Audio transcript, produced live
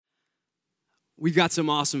We've got some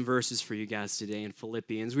awesome verses for you guys today in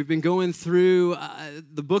Philippians. We've been going through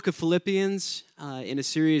the book of Philippians in a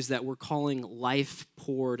series that we're calling Life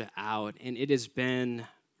Poured Out, and it has been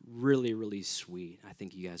really, really sweet. I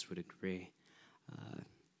think you guys would agree.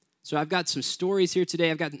 So I've got some stories here today.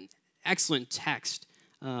 I've got an excellent text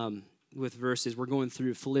with verses. We're going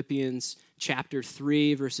through Philippians chapter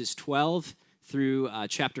 3, verses 12 through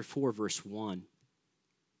chapter 4, verse 1.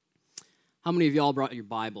 How many of y'all brought your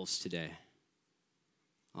Bibles today?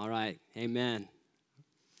 All right, amen.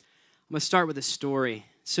 I'm going to start with a story.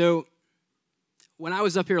 So when I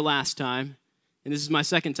was up here last time, and this is my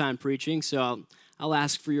second time preaching, so I'll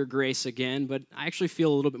ask for your grace again, but I actually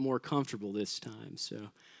feel a little bit more comfortable this time, so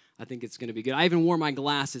I think it's going to be good. I even wore my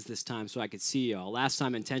glasses this time so I could see y'all. Last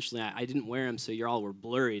time, intentionally, I didn't wear them, so y'all were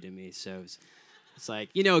blurry to me, so it's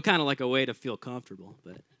like, kind of like a way to feel comfortable,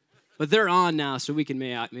 but they're on now, so we can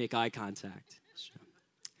make eye contact.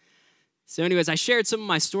 So anyways, I shared some of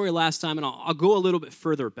my story last time, and I'll go a little bit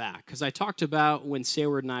further back, because I talked about when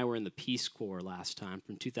Sayward and I were in the Peace Corps last time,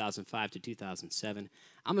 from 2005 to 2007.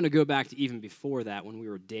 I'm going to go back to even before that, when we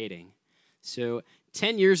were dating. So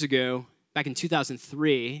 10 years ago, back in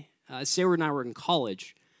 2003, Sayward and I were in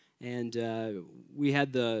college, and we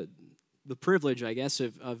had the privilege, I guess,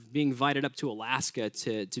 of being invited up to Alaska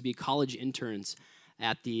to be college interns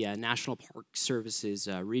at the National Park Service's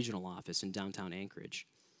regional office in downtown Anchorage.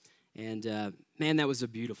 And, man, that was a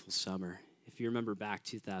beautiful summer, if you remember back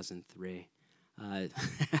 2003. I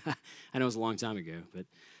know it was a long time ago, but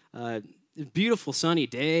beautiful sunny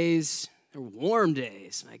days, or warm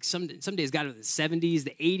days. Like some days got into the 70s,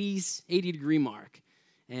 the 80s, 80-degree mark.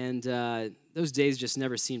 And those days just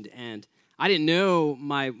never seemed to end. I didn't know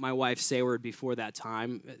my wife, Sayward, before that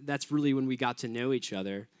time. That's really when we got to know each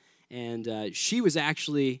other. And she was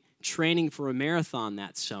actually training for a marathon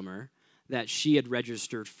that summer that she had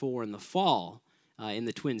registered for in the fall in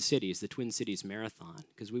the Twin Cities Marathon,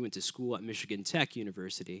 because we went to school at Michigan Tech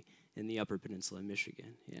University in the Upper Peninsula of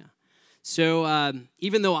Michigan, yeah. So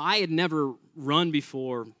even though I had never run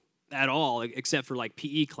before at all, except for like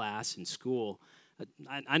PE class in school,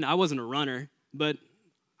 I wasn't a runner, but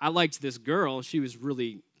I liked this girl. She was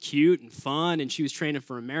really cute and fun, and she was training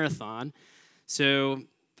for a marathon. So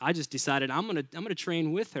I just decided I'm gonna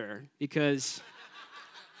train with her, because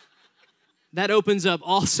that opens up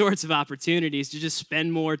all sorts of opportunities to just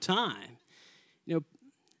spend more time.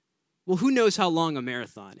 Well, who knows how long a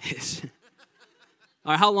marathon is?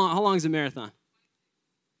 All right, how long is a marathon?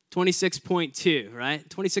 26.2, right?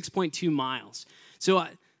 26.2 miles. So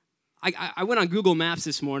I went on Google Maps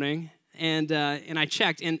this morning, and I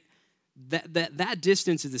checked, and that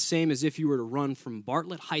distance is the same as if you were to run from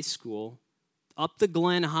Bartlett High School up the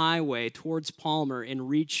Glen Highway towards Palmer and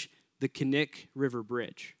reach the Knik River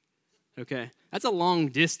Bridge. Okay, that's a long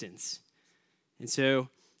distance. And so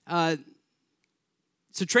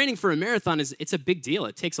training for a marathon it's a big deal.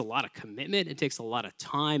 It takes a lot of commitment. It takes a lot of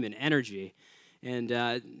time and energy. And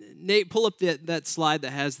Nate, pull up that slide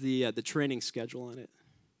that has the training schedule on it.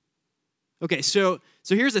 Okay, so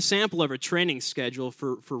here's a sample of a training schedule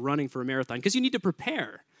for running for a marathon, because you need to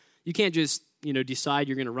prepare. You can't just decide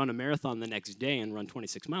you're going to run a marathon the next day and run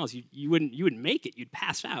 26 miles. You wouldn't make it. You'd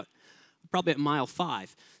pass out. Probably at mile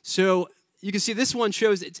 5. So you can see this one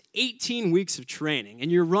shows it's 18 weeks of training,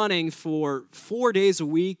 and you're running for 4 days a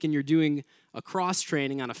week, and you're doing a cross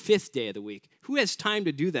training on a 5th day of the week. Who has time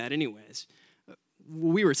to do that anyways?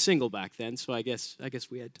 We were single back then, so I guess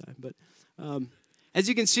we had time. But as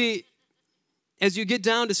you can see, as you get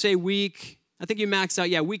down to say week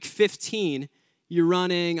 15, you're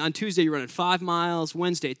running, on Tuesday you're running 5 miles,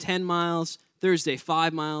 Wednesday 10 miles, Thursday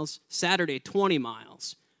 5 miles, Saturday 20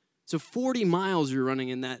 miles. So 40 miles you're running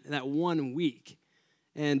in that 1 week.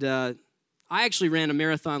 And I actually ran a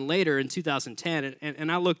marathon later in 2010, and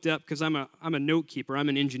I looked up, because I'm a note keeper. I'm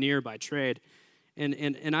an engineer by trade.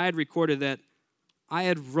 And I had recorded that I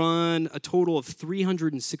had run a total of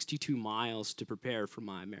 362 miles to prepare for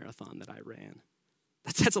my marathon that I ran.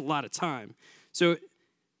 That's a lot of time. So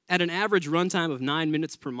at an average run time of 9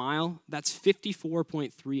 minutes per mile, that's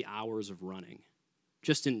 54.3 hours of running,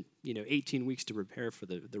 just in 18 weeks to prepare for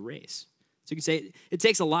the race. So you can say it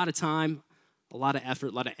takes a lot of time, a lot of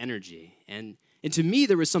effort, a lot of energy. And to me,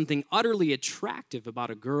 there was something utterly attractive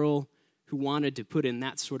about a girl who wanted to put in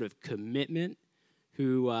that sort of commitment,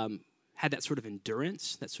 who had that sort of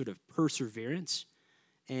endurance, that sort of perseverance.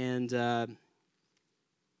 And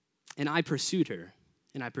I pursued her,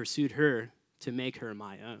 and I pursued her to make her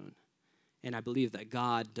my own. And I believe that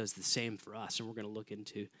God does the same for us, and we're going to look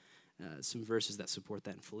into some verses that support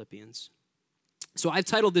that in Philippians. So I've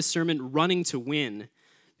titled this sermon, Running to Win,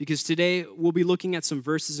 because today we'll be looking at some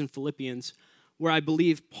verses in Philippians where I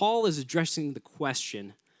believe Paul is addressing the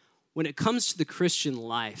question, when it comes to the Christian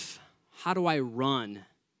life, how do I run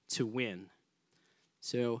to win?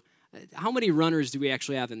 So, how many runners do we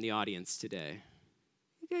actually have in the audience today?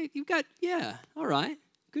 Okay, you've got, yeah, all right.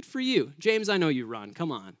 Good for you. James, I know you run.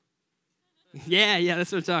 Come on. Yeah,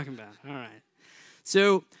 that's what I'm talking about. All right.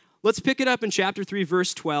 So, let's pick it up in chapter 3,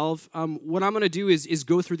 verse 12. What I'm going to do is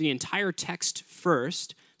go through the entire text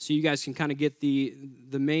first, so you guys can kind of get the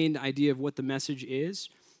main idea of what the message is,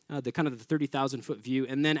 the kind of the 30,000-foot view.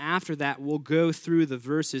 And then after that, we'll go through the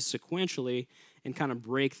verses sequentially and kind of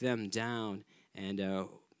break them down and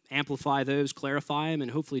amplify those, clarify them, and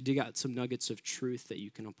hopefully dig out some nuggets of truth that you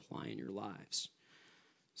can apply in your lives.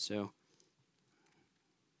 So,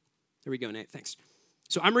 there we go, Nate. Thanks.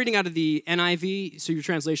 So I'm reading out of the NIV, so your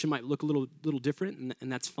translation might look a little different,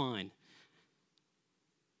 and that's fine.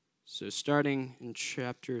 So starting in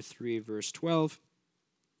chapter 3, verse 12,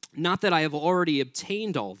 not that I have already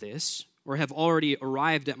obtained all this, or have already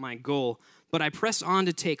arrived at my goal, but I press on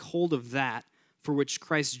to take hold of that for which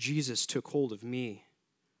Christ Jesus took hold of me.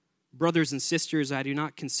 Brothers and sisters, I do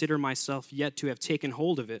not consider myself yet to have taken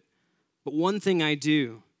hold of it, but one thing I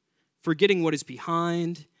do, forgetting what is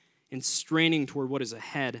behind and straining toward what is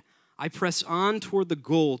ahead, I press on toward the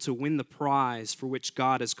goal to win the prize for which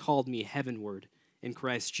God has called me heavenward in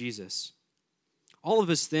Christ Jesus. All of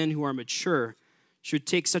us then who are mature should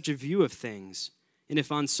take such a view of things, and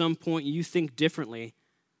if on some point you think differently,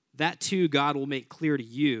 that too God will make clear to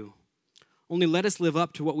you. Only let us live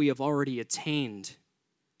up to what we have already attained.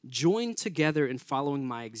 Join together in following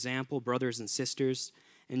my example, brothers and sisters,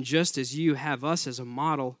 and just as you have us as a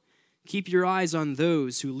model, keep your eyes on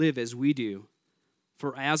those who live as we do.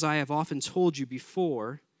 For as I have often told you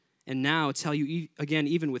before, and now tell you again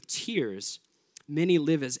even with tears, many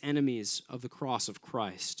live as enemies of the cross of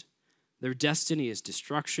Christ. Their destiny is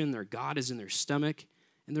destruction, their God is in their stomach,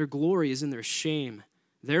 and their glory is in their shame.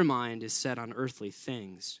 Their mind is set on earthly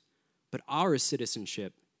things. But our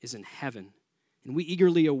citizenship is in heaven, and we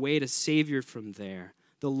eagerly await a Savior from there,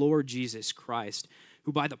 the Lord Jesus Christ,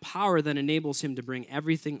 who by the power that enables him to bring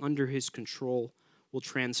everything under his control will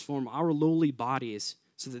transform our lowly bodies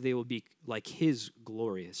so that they will be like his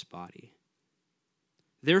glorious body.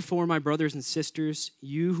 Therefore, my brothers and sisters,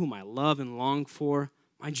 you whom I love and long for,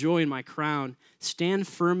 my joy and my crown, stand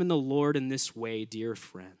firm in the Lord in this way, dear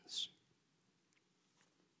friends.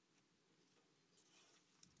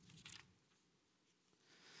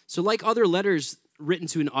 So like other letters written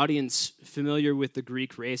to an audience familiar with the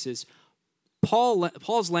Greek races,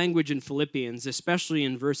 Paul's language in Philippians, especially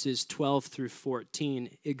in verses 12 through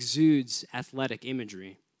 14, exudes athletic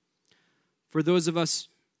imagery. For those of us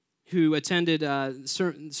who attended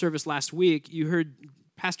service last week, you heard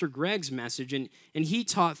Pastor Greg's message, and he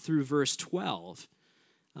taught through verse 12.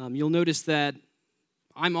 You'll notice that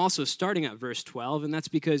I'm also starting at verse 12, and that's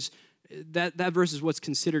because that verse is what's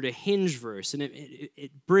considered a hinge verse, and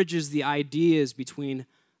it bridges the ideas between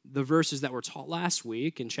the verses that were taught last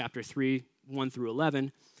week in chapter 3, 1 through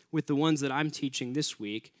 11, with the ones that I'm teaching this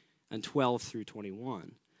week in 12 through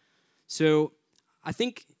 21. So I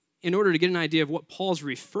think in order to get an idea of what Paul's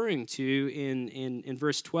referring to in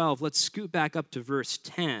verse 12, let's scoot back up to verse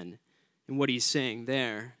 10 and what he's saying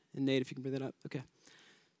there. And Nate, if you can bring that up. Okay.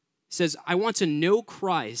 He says, I want to know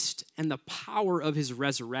Christ and the power of his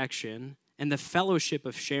resurrection and the fellowship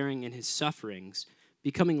of sharing in his sufferings,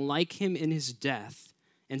 becoming like him in his death,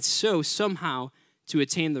 and so somehow to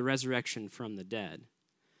attain the resurrection from the dead.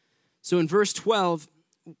 So in verse 12,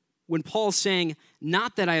 when Paul's saying,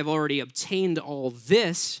 not that I have already obtained all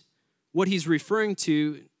this, what he's referring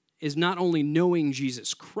to is not only knowing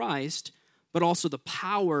Jesus Christ, but also the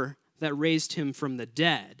power that raised him from the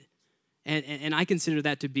dead. And I consider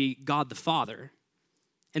that to be God the Father,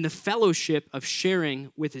 and the fellowship of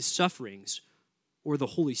sharing with his sufferings, or the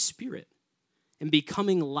Holy Spirit, and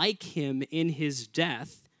becoming like him in his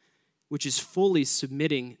death, which is fully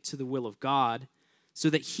submitting to the will of God, so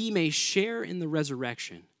that he may share in the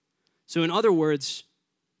resurrection. So in other words,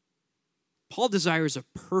 Paul desires a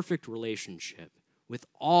perfect relationship with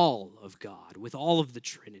all of God, with all of the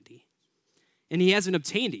Trinity. And he hasn't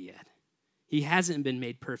obtained it yet. He hasn't been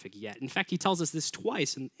made perfect yet. In fact, he tells us this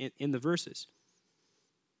twice in the verses.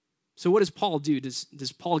 So what does Paul do?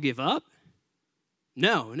 Does Paul give up?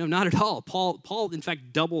 No, not at all. Paul, in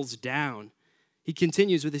fact, doubles down. He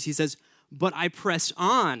continues with this. He says, but I press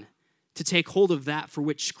on to take hold of that for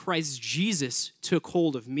which Christ Jesus took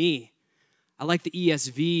hold of me. I like the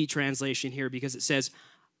ESV translation here because it says,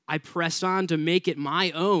 I press on to make it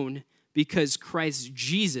my own because Christ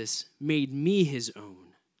Jesus made me his own.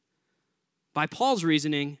 By Paul's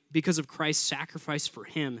reasoning, because of Christ's sacrifice for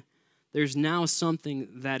him, There's now something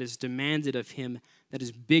that is demanded of him that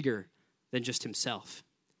is bigger than just himself.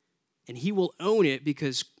 And he will own it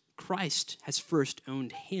because Christ has first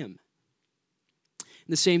owned him. And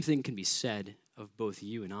the same thing can be said of both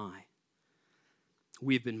you and I.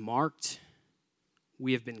 We have been marked,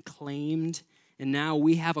 we have been claimed, and now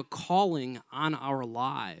we have a calling on our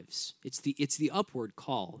lives. It's the upward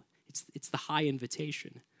call. It's the high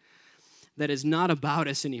invitation that is not about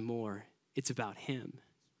us anymore. It's about him.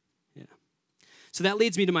 Yeah. So that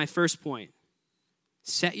leads me to my first point.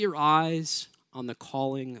 Set your eyes on the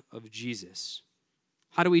calling of Jesus.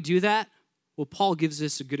 How do we do that? Well, Paul gives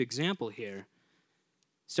us a good example here.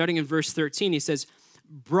 Starting in verse 13, he says,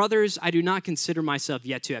 "Brothers, I do not consider myself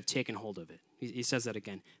yet to have taken hold of it." He says that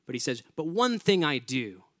again. But he says, "But one thing I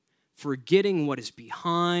do, forgetting what is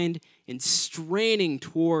behind and straining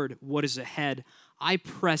toward what is ahead, I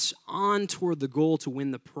press on toward the goal to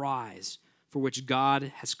win the prize for which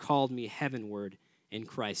God has called me heavenward in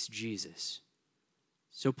Christ Jesus."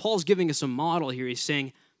 So Paul's giving us a model here. He's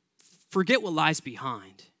saying, forget what lies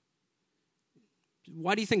behind.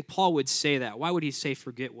 Why do you think Paul would say that? Why would he say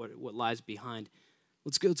forget what lies behind?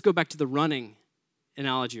 Let's go back to the running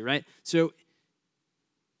analogy, right? So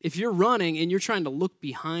if you're running and you're trying to look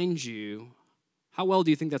behind you, how well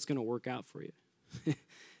do you think that's going to work out for you?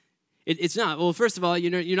 It's not. Well, first of all,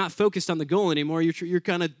 you're not focused on the goal anymore. You're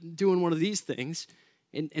kind of doing one of these things.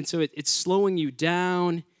 And so it's slowing you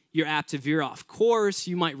down. You're apt to veer off course.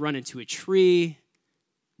 You might run into a tree.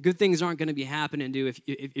 Good things aren't going to be happening to you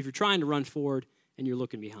if you're trying to run forward and you're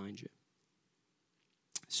looking behind you.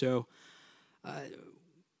 So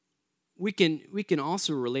we can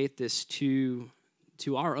also relate this to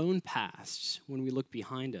our own pasts when we look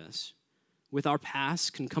behind us. With our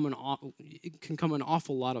past can come an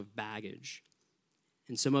awful lot of baggage.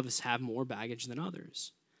 And some of us have more baggage than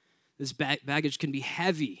others. This baggage can be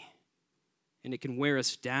heavy, and it can wear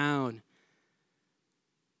us down.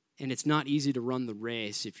 And it's not easy to run the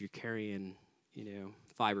race if you're carrying,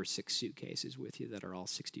 5 or 6 suitcases with you that are all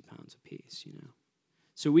 60 pounds apiece,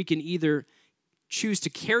 So we can either choose to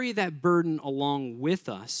carry that burden along with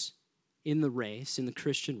us in the race, in the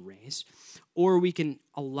Christian race, or we can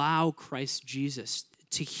allow Christ Jesus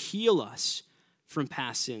to heal us from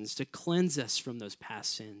past sins, to cleanse us from those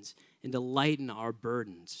past sins, and to lighten our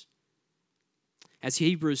burdens. As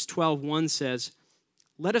Hebrews 12:1 says,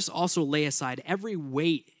 "Let us also lay aside every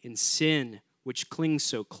weight and sin which clings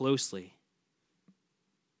so closely."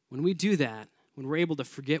 When we do that, when we're able to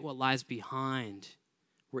forget what lies behind,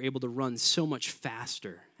 we're able to run so much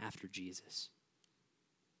faster after Jesus.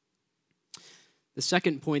 The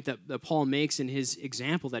second point that Paul makes in his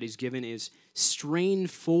example that he's given is strain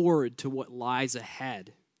forward to what lies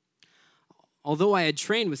ahead. Although I had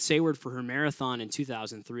trained with Sayward for her marathon in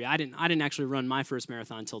 2003, I didn't actually run my first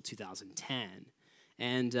marathon until 2010.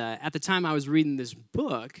 And at the time, I was reading this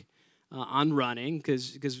book on running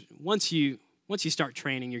because once you start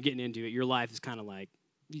training, you're getting into it. Your life is kind of like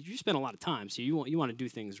you spend a lot of time, so you want to do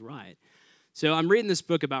things right. So I'm reading this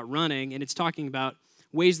book about running, and it's talking about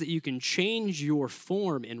ways that you can change your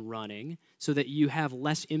form in running so that you have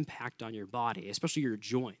less impact on your body, especially your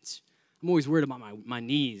joints. I'm always worried about my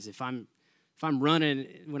knees. If I'm running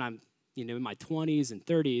when I'm in my 20s and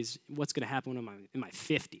 30s, what's going to happen when I'm in my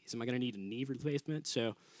 50s? Am I going to need a knee replacement?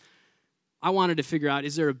 So I wanted to figure out,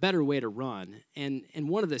 is there a better way to run? And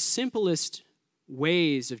one of the simplest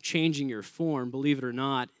ways of changing your form, believe it or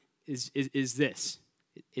not, is this.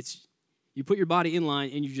 It's you put your body in line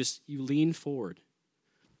and you lean forward.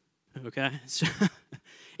 Okay? So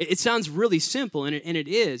it sounds really simple, and it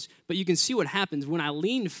is, but you can see what happens when I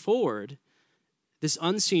lean forward. This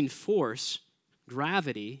unseen force,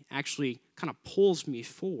 gravity, actually kind of pulls me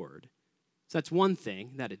forward. So that's one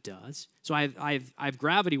thing that it does. So I have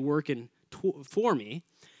gravity working for me,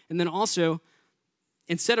 and then also,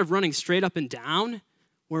 instead of running straight up and down,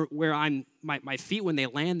 where my feet when they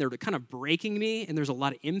land, they're kind of braking me, and there's a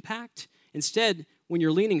lot of impact. Instead, when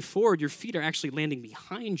you're leaning forward, your feet are actually landing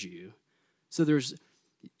behind you. So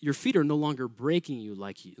your feet are no longer braking you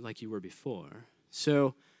like you were before.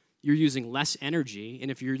 So you're using less energy, and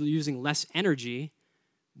if you're using less energy,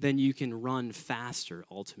 then you can run faster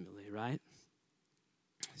ultimately, right?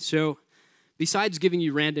 So besides giving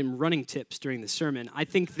you random running tips during the sermon, I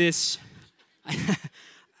think this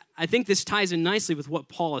ties in nicely with what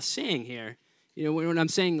Paul is saying here. When I'm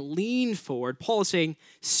saying lean forward, Paul is saying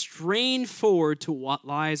strain forward to what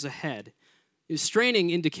lies ahead. Straining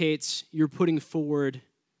indicates you're putting forward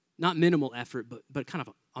not minimal effort, but kind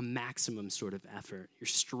of a maximum sort of effort. You're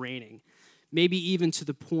straining, maybe even to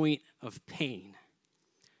the point of pain.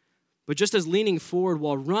 But just as leaning forward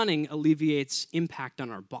while running alleviates impact on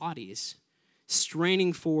our bodies,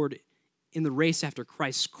 straining forward in the race after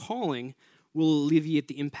Christ's calling will alleviate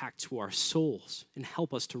the impact to our souls and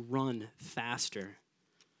help us to run faster.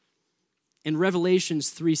 In Revelations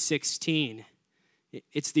 3:16,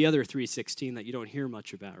 it's the other 3:16 that you don't hear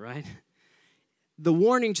much about, right? The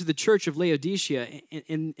warning to the church of Laodicea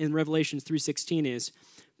in Revelations 3:16 is,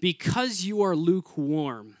 because you are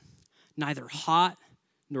lukewarm, neither hot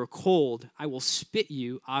nor cold, I will spit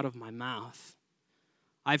you out of my mouth.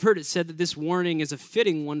 I've heard it said that this warning is a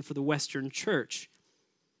fitting one for the Western church.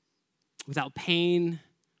 Without pain,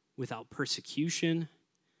 without persecution,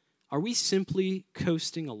 are we simply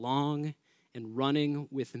coasting along and running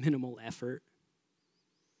with minimal effort?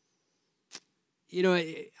 You know,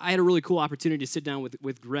 I had a really cool opportunity to sit down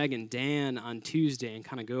with Greg and Dan on Tuesday and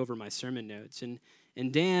kind of go over my sermon notes. And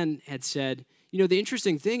Dan had said, you know, the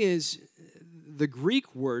interesting thing is the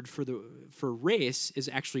Greek word for race is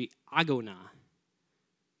actually agona.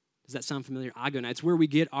 Does that sound familiar? Agona. It's where we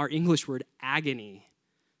get our English word agony.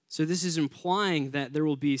 So this is implying that there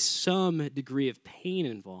will be some degree of pain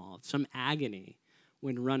involved, some agony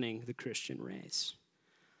when running the Christian race.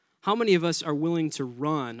 How many of us are willing to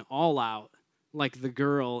run all out like the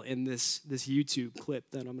girl in this YouTube clip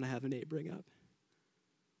that I'm going to have Nate bring up?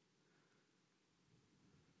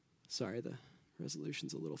 Sorry, the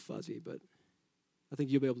resolution's a little fuzzy, but I think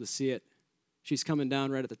you'll be able to see it. She's coming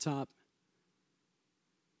down right at the top.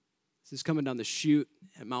 This is coming down the chute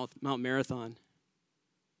at Mount Marathon.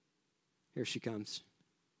 Here she comes.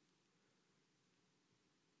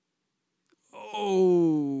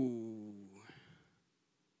 Oh.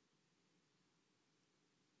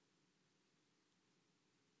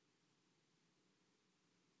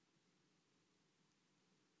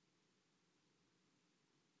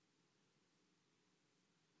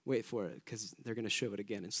 Wait for it, because they're going to show it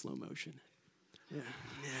again in slow motion.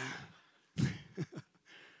 Yeah.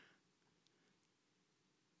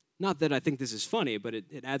 Not that I think this is funny, but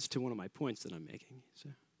it adds to one of my points that I'm making. So,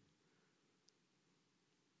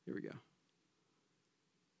 here we go.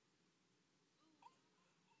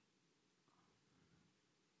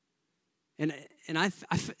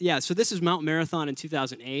 So this is Mount Marathon in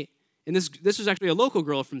 2008, and this was actually a local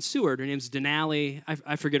girl from Seward. Her name's Denali.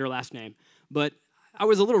 I forget her last name, but I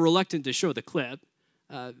was a little reluctant to show the clip.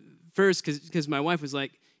 First, because my wife was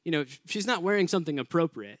like, you know, she's not wearing something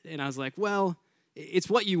appropriate, and I was like, well, it's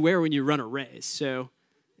what you wear when you run a race, so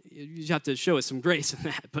you have to show us some grace in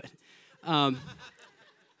that. But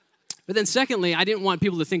then secondly, I didn't want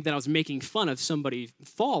people to think that I was making fun of somebody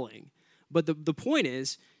falling. But the point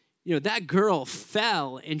is, you know, that girl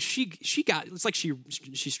fell, and she got, it's like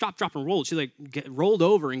she stopped, dropped, and rolled. She rolled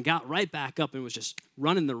over and got right back up and was just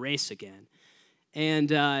running the race again.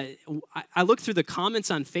 And I looked through the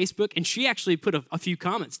comments on Facebook, and she actually put a few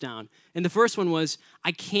comments down. And the first one was,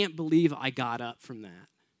 I can't believe I got up from that.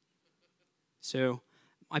 So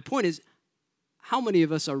my point is, how many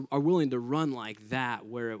of us are willing to run like that,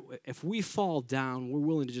 where if we fall down, we're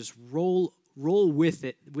willing to just roll with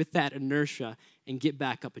it, with that inertia, and get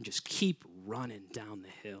back up and just keep running down the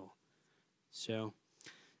hill? So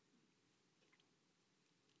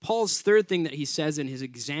Paul's third thing that he says in his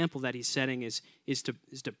example that he's setting is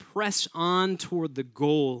to press on toward the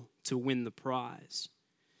goal to win the prize.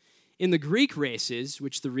 In the Greek races,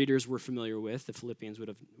 which the readers were familiar with, the Philippians would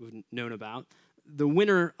have known about, the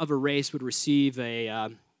winner of a race would receive a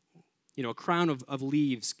crown of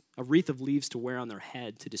leaves, a wreath of leaves to wear on their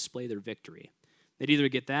head to display their victory. They'd either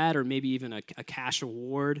get that or maybe even a cash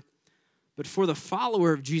award. But for the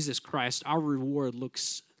follower of Jesus Christ, our reward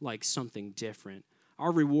looks like something different.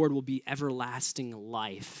 Our reward will be everlasting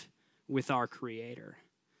life with our Creator.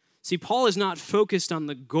 See, Paul is not focused on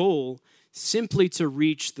the goal simply to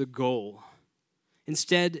reach the goal.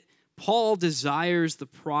 Instead, Paul desires the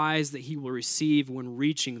prize that he will receive when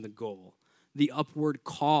reaching the goal, the upward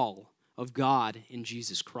call of God in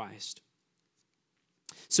Jesus Christ.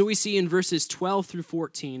 So we see in verses 12 through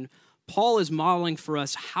 14, Paul is modeling for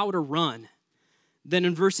us how to run. Then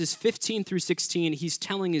in verses 15 through 16, he's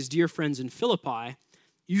telling his dear friends in Philippi,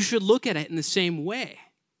 you should look at it in the same way.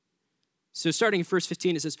 So starting in verse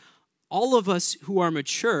 15, it says, all of us who are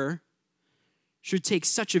mature should take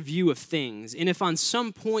such a view of things. And if on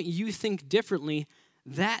some point you think differently,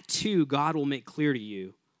 that too God will make clear to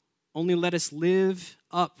you. Only let us live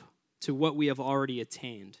up to what we have already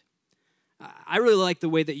attained. I really like the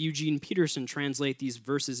way that Eugene Peterson translates these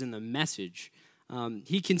verses in the Message.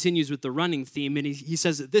 He continues with the running theme, and he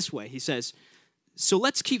says it this way. He says, so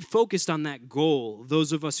let's keep focused on that goal,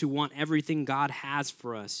 those of us who want everything God has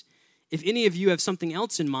for us. If any of you have something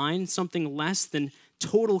else in mind, something less, then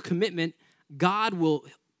total commitment, God will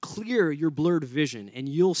clear your blurred vision and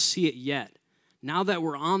you'll see it yet. Now that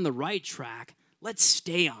we're on the right track, let's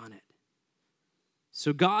stay on it.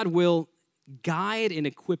 So God will guide and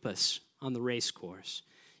equip us on the race course.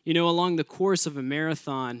 You know, along the course of a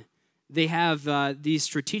marathon, they have these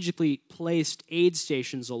strategically placed aid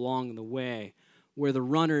stations along the way where the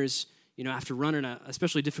runners, you know, after running a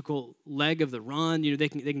especially difficult leg of the run, you know, they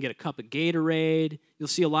can get a cup of Gatorade. You'll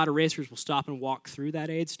see a lot of racers will stop and walk through that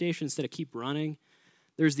aid station instead of keep running.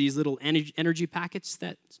 There's these little energy packets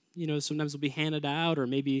that, you know, sometimes will be handed out, or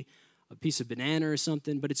maybe a piece of banana or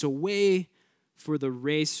something, but it's a way for the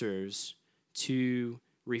racers to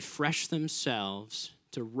refresh themselves,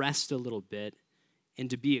 to rest a little bit, and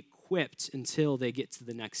to be equipped until they get to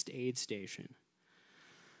the next aid station.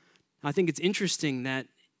 I think it's interesting that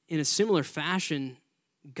in a similar fashion,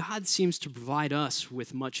 God seems to provide us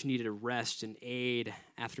with much needed rest and aid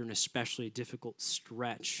after an especially difficult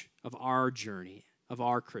stretch of our journey, of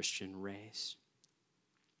our Christian race.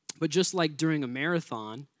 But just like during a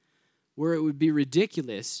marathon, where it would be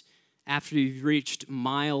ridiculous after you've reached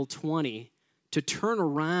mile 20 to turn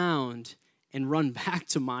around and run back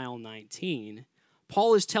to mile 19,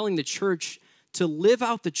 Paul is telling the church to live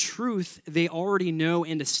out the truth they already know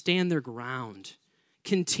and to stand their ground.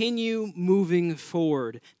 Continue moving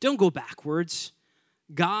forward. Don't go backwards.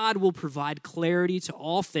 God will provide clarity to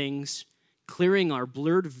all things, clearing our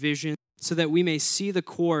blurred vision so that we may see the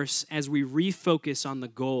course as we refocus on the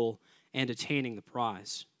goal and attaining the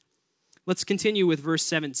prize. Let's continue with verse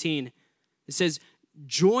 17. It says,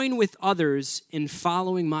 "Join with others in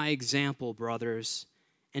following my example, brothers,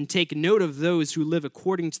 and take note of those who live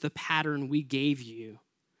according to the pattern we gave you."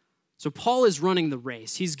 So Paul is running the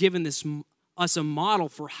race. He's given us a model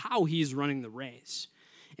for how he's running the race.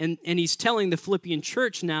 And he's telling the Philippian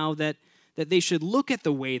church now that they should look at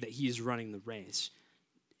the way that he's running the race.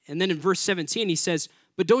 And then in verse 17, he says,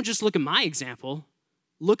 "But don't just look at my example.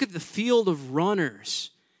 Look at the field of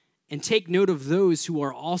runners and take note of those who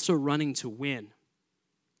are also running to win."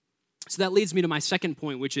 So that leads me to my second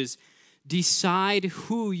point, which is decide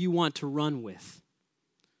who you want to run with.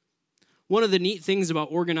 One of the neat things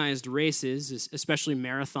about organized races, especially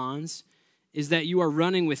marathons, is that you are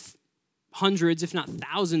running with hundreds, if not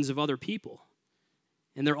thousands, of other people.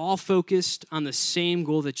 And they're all focused on the same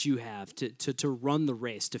goal that you have, to run the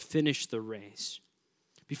race, to finish the race.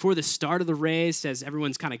 Before the start of the race, as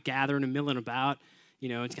everyone's kind of gathering and milling about, you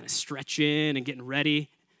know, it's kind of stretching and getting ready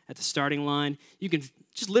at the starting line, you can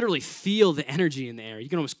just literally feel the energy in the air. You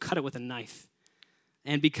can almost cut it with a knife.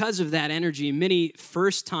 And because of that energy, many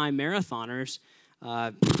first-time marathoners,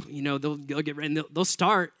 you know, they'll get ready and they'll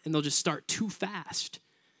start, and they'll just start too fast.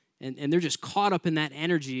 And they're just caught up in that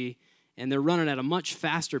energy, and they're running at a much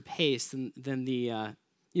faster pace than the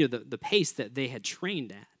pace that they had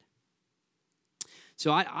trained at.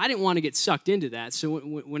 So I didn't want to get sucked into that. So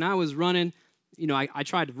when I was running, you know, I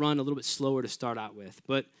tried to run a little bit slower to start out with.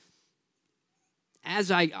 But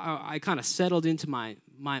as I kind of settled into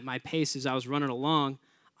my pace as I was running along,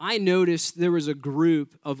 I noticed there was a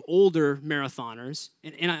group of older marathoners.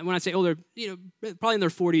 And when I say older, you know, probably in their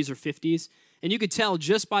 40s or 50s. And you could tell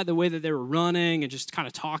just by the way that they were running and just kind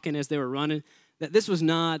of talking as they were running that this was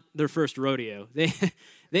not their first rodeo. They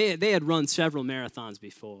had run several marathons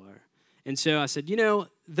before. And so I said, you know,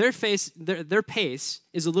 their pace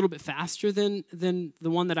is a little bit faster than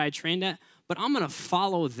the one that I trained at, but I'm going to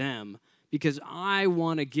follow them because I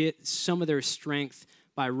want to get some of their strength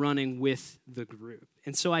by running with the group.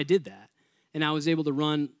 And so I did that. And I was able to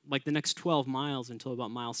run like the next 12 miles until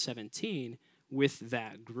about mile 17 with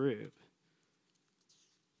that group.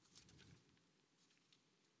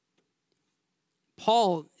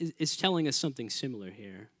 Paul is telling us something similar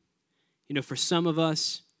here. You know, for some of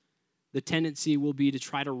us, the tendency will be to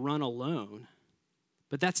try to run alone,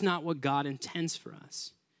 but that's not what God intends for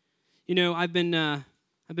us. You know, I've been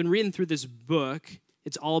reading through this book.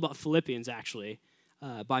 It's all about Philippians, actually,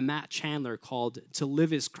 by Matt Chandler, called "To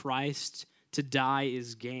Live is Christ, to Die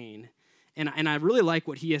is Gain." And I really like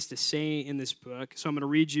what he has to say in this book. So I'm going to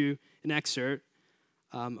read you an excerpt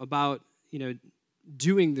about, you know,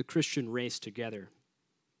 doing the Christian race together.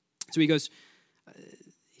 So he goes,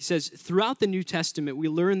 he says, "Throughout the New Testament, we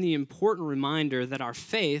learn the important reminder that our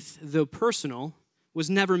faith, though personal, was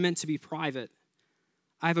never meant to be private.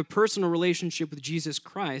 I have a personal relationship with Jesus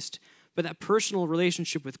Christ, but that personal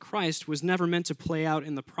relationship with Christ was never meant to play out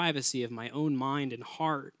in the privacy of my own mind and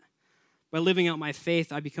heart. By living out my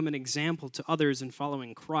faith, I become an example to others in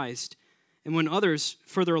following Christ. And when others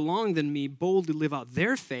further along than me boldly live out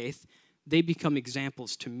their faith, they become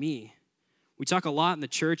examples to me. We talk a lot in the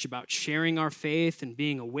church about sharing our faith and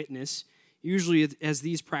being a witness. usually as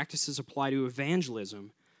these practices apply to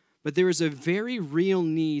evangelism. But there is a very real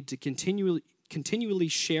need to continually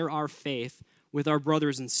share our faith with our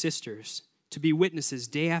brothers and sisters, to be witnesses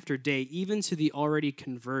day after day, even to the already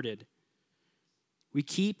converted. We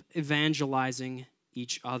keep evangelizing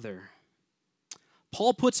each other.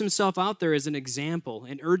 Paul puts himself out there as an example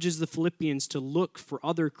and urges the Philippians to look for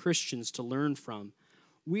other Christians to learn from.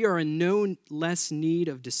 We are in no less need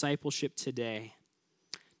of discipleship today.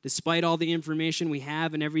 Despite all the information we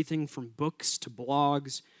have and everything from books to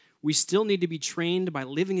blogs, we still need to be trained by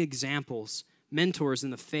living examples, mentors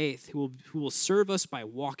in the faith who will serve us by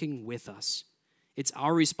walking with us. It's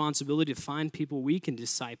our responsibility to find people we can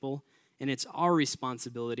disciple, and it's our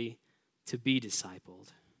responsibility to be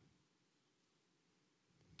discipled.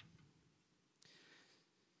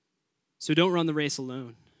 So don't run the race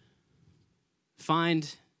alone.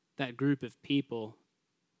 Find that group of people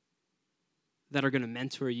that are going to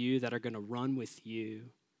mentor you, that are going to run with you,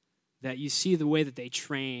 that you see the way that they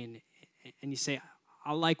train, and you say,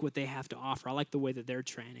 I like what they have to offer. I like the way that they're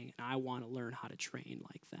training, and I want to learn how to train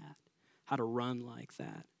like that, how to run like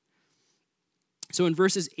that. So in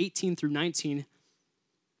verses 18 through 19,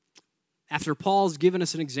 after Paul's given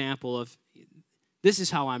us an example of, this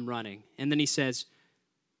is how I'm running, and then he says,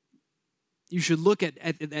 you should look at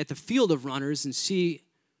the field of runners and see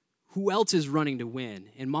who else is running to win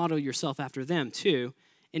and model yourself after them too.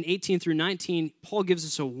 In 18 through 19, Paul gives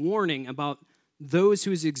us a warning about those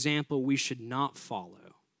whose example we should not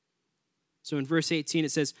follow. So in verse 18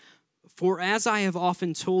 it says, "For as I have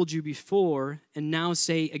often told you before, and now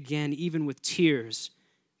say again even with tears,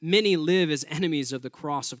 many live as enemies of the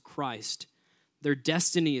cross of Christ. Their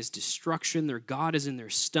destiny is destruction, their God is in their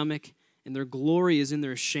stomach, and their glory is in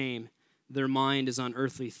their shame. Their mind is on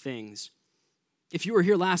earthly things." If you were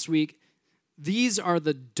here last week, these are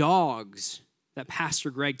the dogs that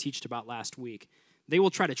Pastor Greg taught about last week. They will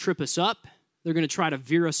try to trip us up. They're going to try to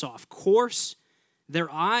veer us off course. Their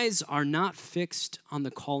eyes are not fixed on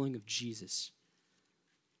the calling of Jesus.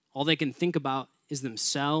 All they can think about is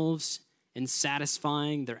themselves and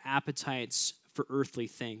satisfying their appetites for earthly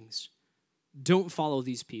things. Don't follow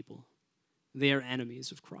these people. They are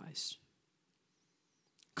enemies of Christ.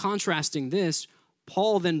 Contrasting this,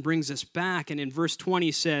 Paul then brings us back, and in verse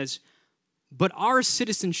 20 says, "But our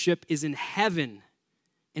citizenship is in heaven,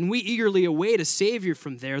 and we eagerly await a Savior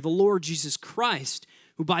from there, the Lord Jesus Christ,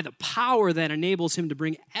 who by the power that enables him to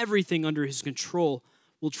bring everything under his control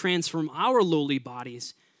will transform our lowly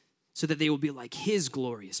bodies so that they will be like his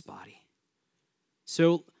glorious body."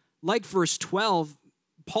 So, like verse 12,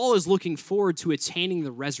 Paul is looking forward to attaining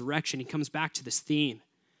the resurrection. He comes back to this theme.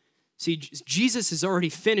 See, Jesus has already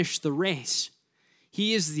finished the race.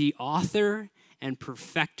 He is the author and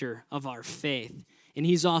perfecter of our faith, and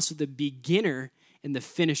he's also the beginner and the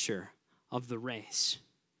finisher of the race.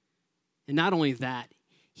 And not only that,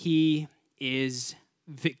 he is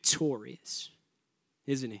victorious,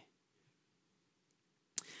 isn't he?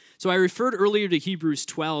 So I referred earlier to Hebrews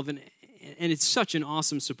 12, and it's such an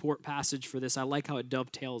awesome support passage for this. I like how it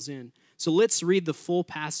dovetails in. So let's read the full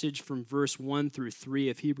passage from verse 1 through 3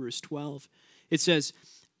 of Hebrews 12. It says,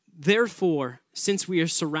 "Therefore, since we are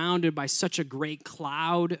surrounded by such a great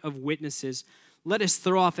cloud of witnesses, let us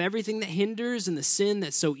throw off everything that hinders and the sin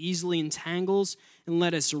that so easily entangles, and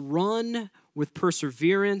let us run with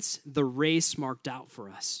perseverance the race marked out for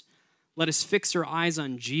us. Let us fix our eyes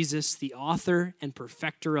on Jesus, the author and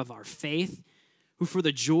perfecter of our faith, who for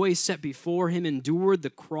the joy set before him endured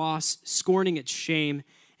the cross, scorning its shame,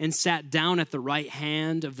 and sat down at the right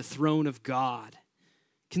hand of the throne of God.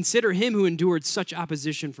 Consider him who endured such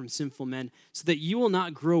opposition from sinful men, so that you will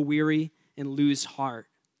not grow weary and lose heart.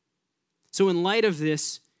 So in light of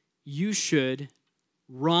this, you should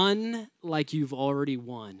run like you've already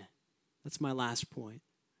won." That's my last point.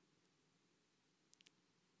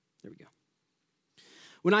 There we go.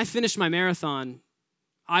 When I finished my marathon,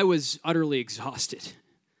 I was utterly exhausted,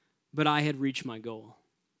 but I had reached my goal.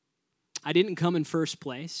 I didn't come in first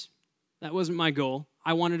place. That wasn't my goal.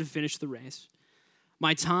 I wanted to finish the race.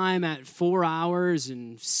 My time at 4 hours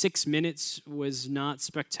and 6 minutes was not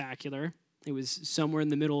spectacular. It was somewhere in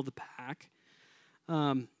the middle of the pack.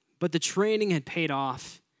 But the training had paid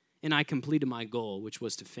off, and I completed my goal, which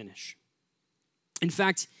was to finish. In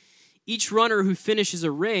fact, each runner who finishes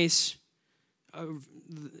a race,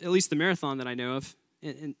 at least the marathon that I know of,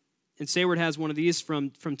 and Sayward has one of these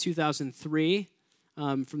from 2003,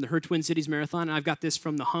 from the Her Twin Cities Marathon, and I've got this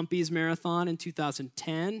from the Humpies Marathon in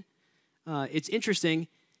 2010. It's interesting.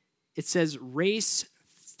 It says race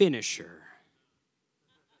finisher.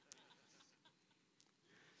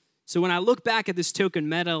 So when I look back at this token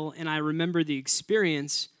medal and I remember the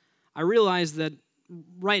experience, I realize that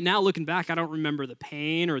right now, looking back, I don't remember the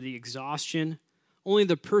pain or the exhaustion, only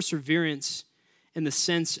the perseverance and the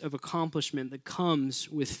sense of accomplishment that comes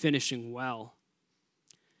with finishing well.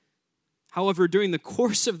 However, during the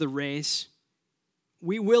course of the race,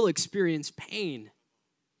 we will experience pain,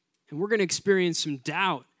 and we're going to experience some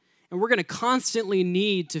doubt, and we're going to constantly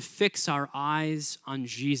need to fix our eyes on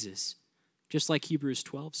Jesus, just like Hebrews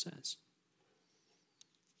 12 says.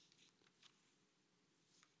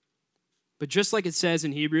 But just like it says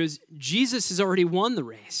in Hebrews, Jesus has already won the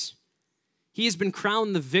race. He has been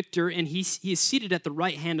crowned the victor, and he is seated at the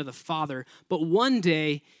right hand of the Father. But one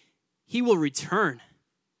day, he will return.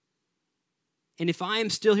 And if I am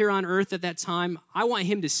still here on earth at that time, I want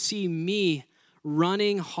him to see me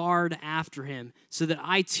running hard after him so that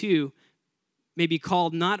I too may be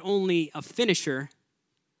called not only a finisher,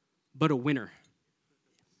 but a winner.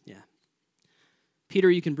 Yeah. Peter,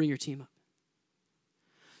 you can bring your team up.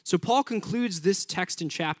 So Paul concludes this text in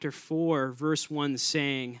chapter 4, verse 1,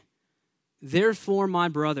 saying, "Therefore, my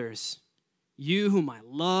brothers, you whom I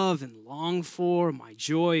love and long for, my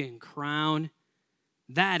joy and crown,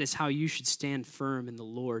 that is how you should stand firm in the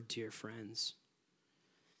Lord, dear friends."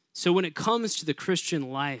 So when it comes to the Christian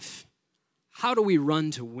life, how do we run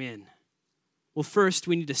to win? Well, first,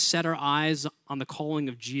 we need to set our eyes on the calling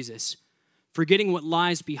of Jesus. Forgetting what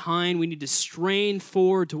lies behind, we need to strain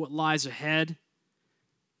forward to what lies ahead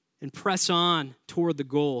and press on toward the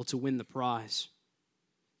goal to win the prize.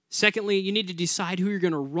 Secondly, you need to decide who you're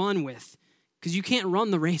going to run with, because you can't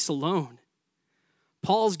run the race alone.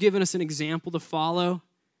 Paul's given us an example to follow,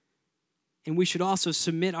 and we should also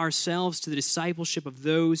submit ourselves to the discipleship of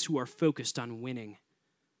those who are focused on winning,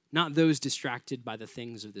 not those distracted by the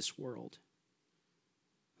things of this world.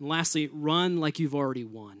 And lastly, run like you've already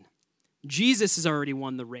won. Jesus has already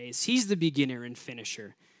won the race. He's the beginner and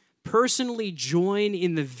finisher. Personally join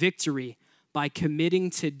in the victory by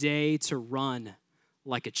committing today to run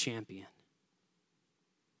like a champion.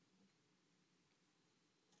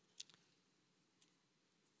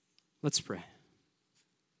 Let's pray.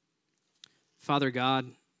 Father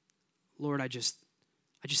God, Lord, I just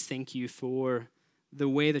thank you for the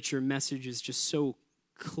way that your message is just so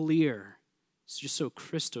clear. It's just so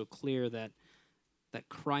crystal clear that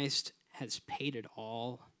Christ has paid it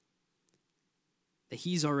all, that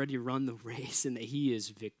he's already run the race, and that he is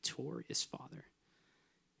victorious, Father.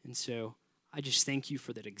 And so I just thank you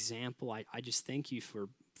for that example. I just thank you for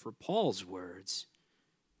Paul's words,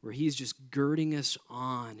 where he's just girding us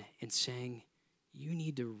on and saying, you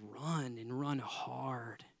need to run and run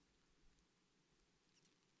hard.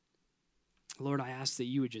 Lord, I ask that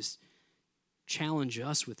you would just challenge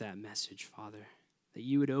us with that message, Father, that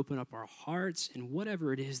you would open up our hearts, and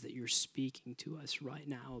whatever it is that you're speaking to us right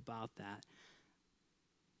now about that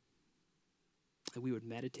we would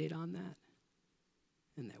meditate on that,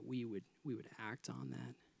 and that we would act on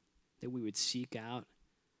that we would seek out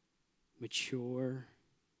mature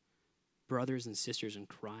brothers and sisters in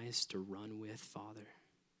Christ to run with, Father,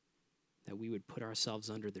 that we would put ourselves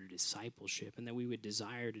under their discipleship, and that we would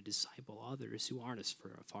desire to disciple others who aren't as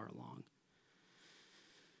far along.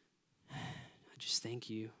 I just thank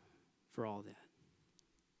you for all that.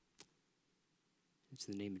 It's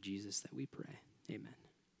in the name of Jesus that we pray. Amen.